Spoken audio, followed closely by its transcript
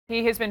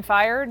He has been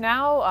fired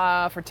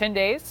now for 10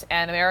 days,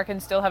 and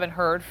Americans still haven't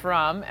heard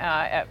from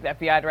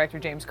FBI Director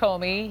James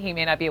Comey. He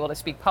may not be able to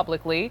speak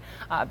publicly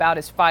about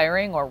his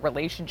firing or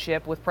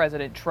relationship with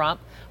President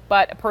Trump,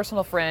 but a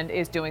personal friend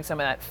is doing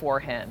some of that for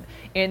him.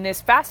 In this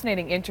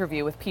fascinating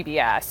interview with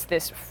PBS,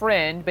 this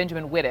friend,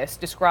 Benjamin Wittes,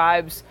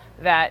 describes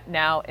that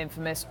now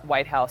infamous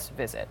White House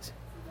visit.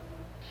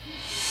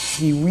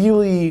 He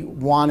really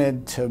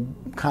wanted to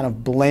kind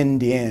of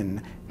blend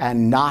in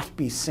and not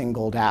be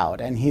singled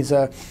out, and he's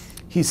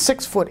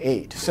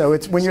 6'8", so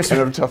it's when you're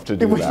kind of tough to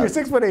do when that. you're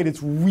 6'8",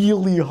 it's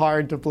really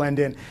hard to blend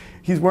in.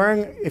 He's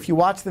wearing, if you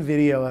watch the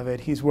video of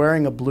it, he's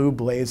wearing a blue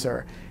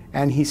blazer,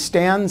 and he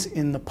stands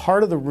in the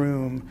part of the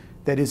room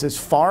that is as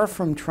far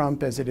from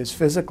Trump as it is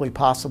physically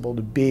possible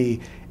to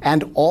be,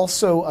 and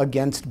also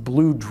against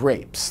blue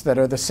drapes that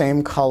are the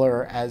same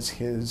color as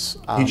his.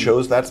 He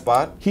chose that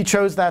spot? He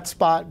chose that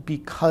spot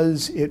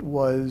because it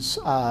was,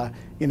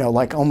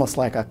 like almost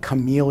like a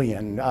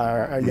chameleon,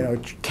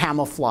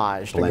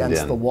 camouflaged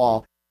against the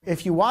wall.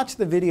 If you watch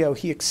the video,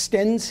 he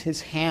extends his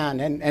hand,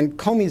 and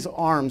Comey's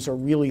arms are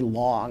really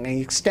long, and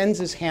he extends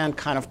his hand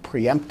kind of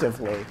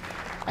preemptively.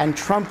 And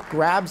Trump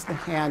grabs the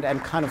hand and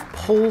kind of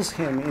pulls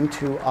him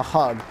into a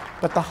hug.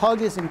 But the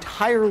hug is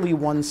entirely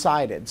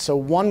one-sided, so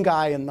one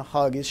guy in the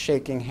hug is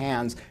shaking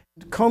hands.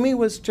 Comey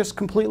was just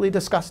completely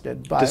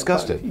disgusted by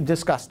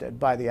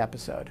the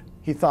episode.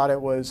 He thought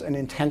it was an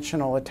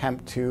intentional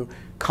attempt to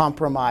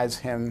compromise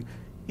him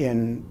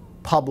in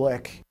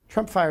public.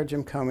 Trump fired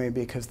Jim Comey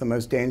because the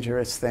most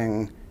dangerous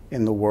thing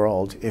in the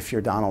world, if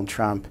you're Donald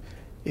Trump,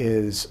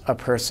 is a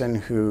person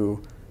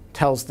who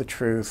tells the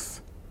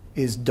truth,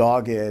 is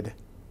dogged,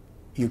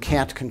 you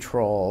can't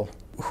control,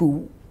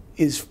 who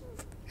is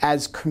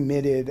as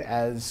committed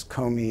as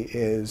Comey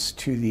is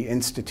to the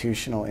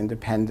institutional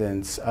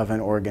independence of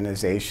an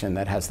organization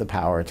that has the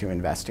power to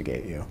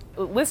investigate you.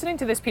 Listening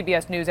to this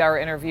PBS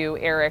NewsHour interview,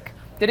 Eric,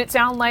 did it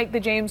sound like the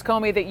James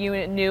Comey that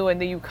you knew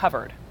and that you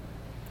covered?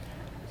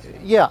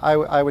 Yeah,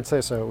 I would say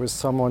so. It was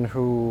someone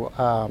who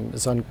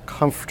is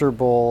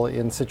uncomfortable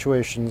in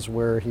situations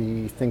where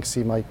he thinks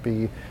he might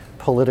be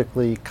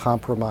politically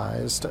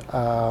compromised.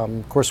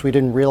 Of course, we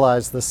didn't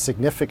realize the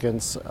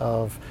significance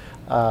of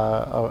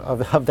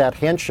that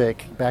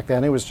handshake. Back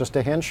then, it was just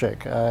a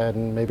handshake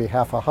and maybe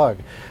half a hug.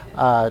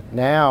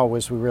 Now,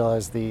 as we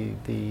realize the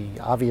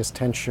obvious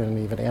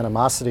tension, even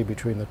animosity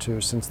between the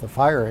two since the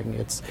firing,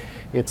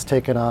 it's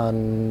taken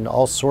on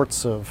all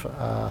sorts of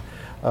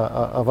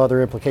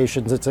other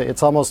implications.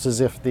 It's almost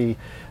as if the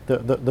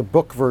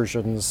book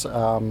versions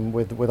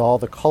with all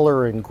the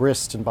color and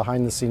grist and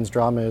behind the scenes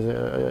drama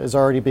is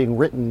already being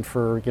written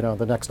for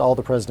the next All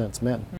the President's Men.